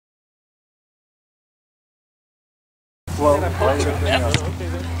Slow. Play the thing up.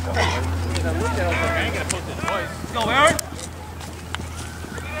 Go, Aaron.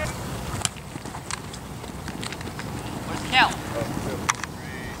 Where's the count?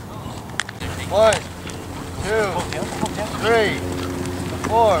 1, 2, 3,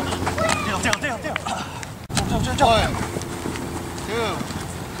 4. Deal. 1, 2,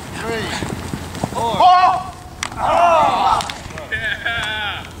 3, 4. Oh!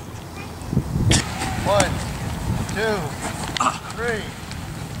 Yeah! 1, 2, 3,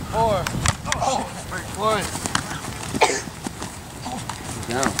 4. 1.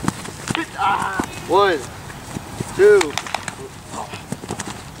 Down. 1, 2.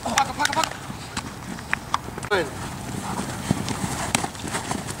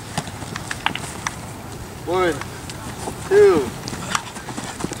 1, 2.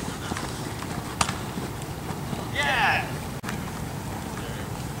 Yeah!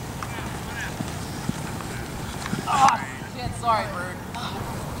 Oh, shit, sorry, Bird.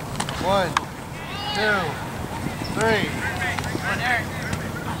 1, 2, 3.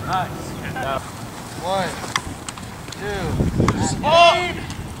 Nice. 1, 2. Oh!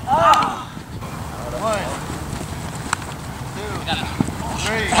 1, 2,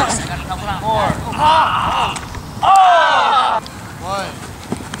 3, 4.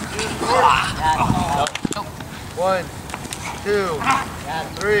 1, 2,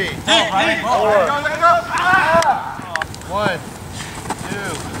 3, 4. 1,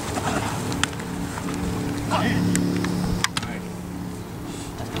 2.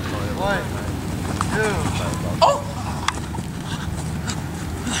 1, 2. Oh!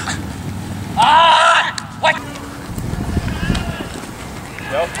 What?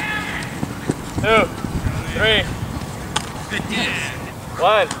 Go. 2, 3. Good deeds.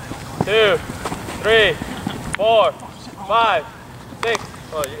 1, 2, 3, 4, 5, 6.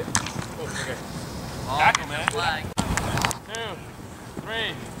 Oh, you. Okay. Tackle, man. 2,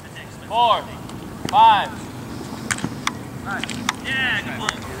 3, 4, 5. Yeah, good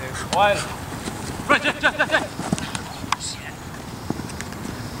one. 1. Right, just.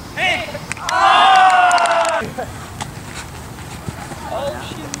 Hey! Oh,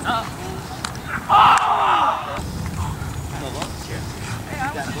 shit.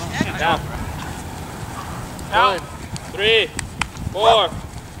 Down. Down. 3, 4,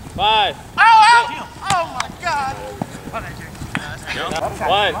 5. Oh my God!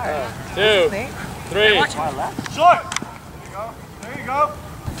 1, 2, 3. Short! There you go.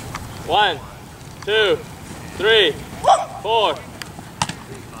 1, 2, 3, 4.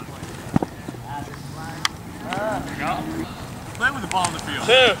 Play with the ball in the field.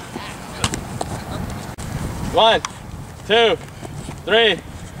 2. 1, 2, 3,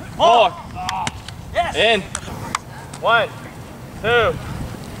 4. Yes! In. 1, 2,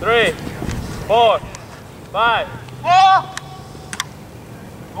 3, 4, 5. Oh!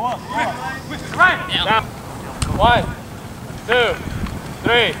 Go on. Right. Down. 1, 2,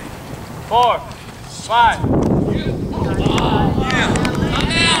 3, 4, 5.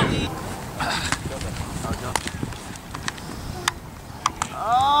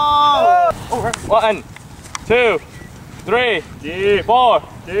 Oh! 1, 2, 3, Deep. 4,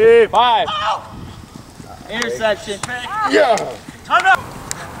 Deep. 5. Interception. Yeah. Time up!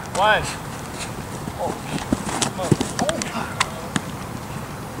 1.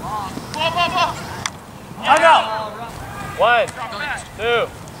 Ball. Time out! 1, 2.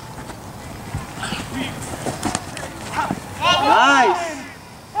 Nice.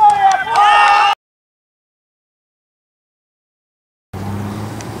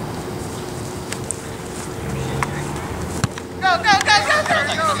 Go!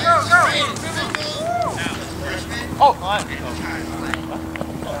 Oh, 1.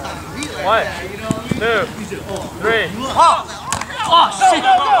 1, 2, 3. Oh, shit!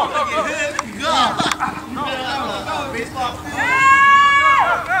 Go!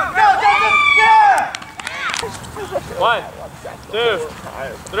 1, 2,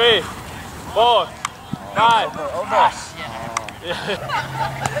 3, 4, 5.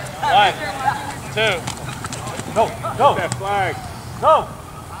 1, 2. Go! That flag. Go!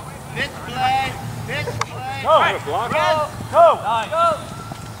 Pitch play. Go! Go!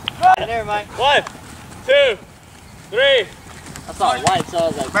 There, Mike. 1, 2, 3. I saw white, so I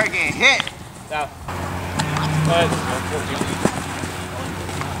was like, Better get hit. Down.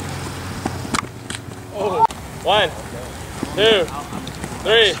 1, 2,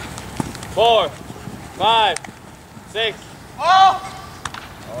 3, 4, 5, 6. Oh!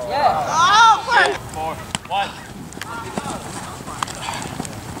 yeah. Oh, 4, 1.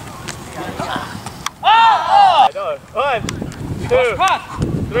 Oh! 1, 2,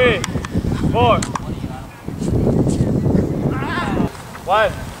 3, 4.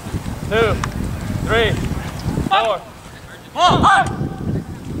 1, 2, 3, 4.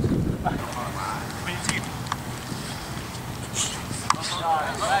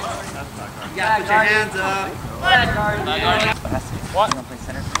 You gotta put your hands up. 1,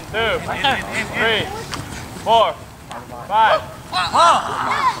 2, 3, 4, 5.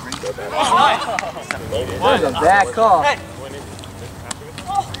 That was a bad call.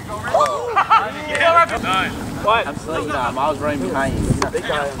 What? I'm still, I was running behind you. You're not big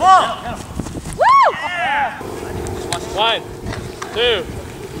guy. 1, 2,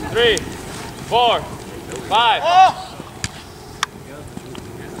 3, 4, 5.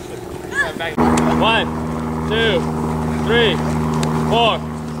 1, 2, 3, 4.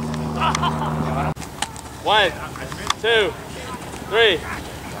 1, 2, 3,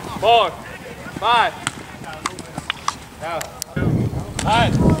 4, 5. Now.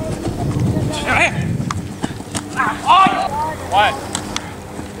 1.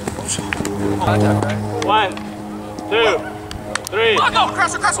 1, 2, 3,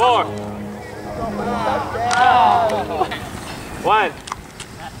 4. 1.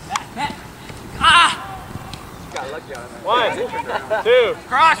 1, 2,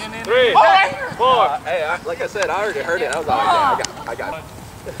 3, 4. Hey, like I said, I already heard it. I was like, yeah, I got it.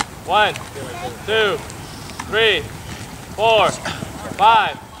 1, 2, 3, 4,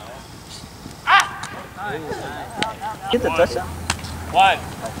 5. Get the touchdown. 1,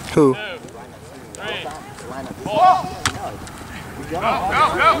 Who? 2, 3, 4. Go!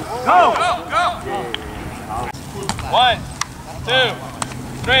 1, 2,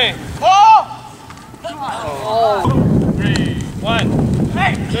 3. 1,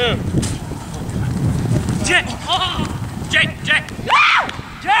 2. Jake! Jake! Jake!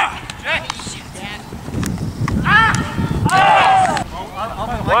 Jake!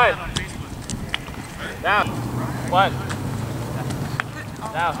 1. Down. 1.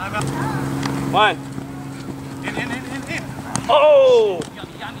 Down. 1. In. Oh!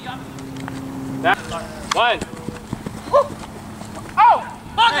 Down. 1. Oh!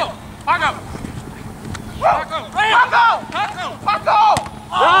 Paco! Paco! Paco! Paco!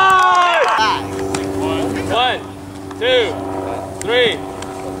 Nice! 1, 2, 3,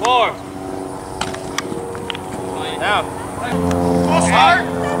 4. Down. Full start!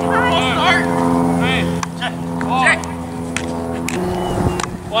 Full start! 3, Check!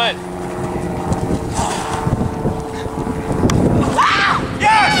 1.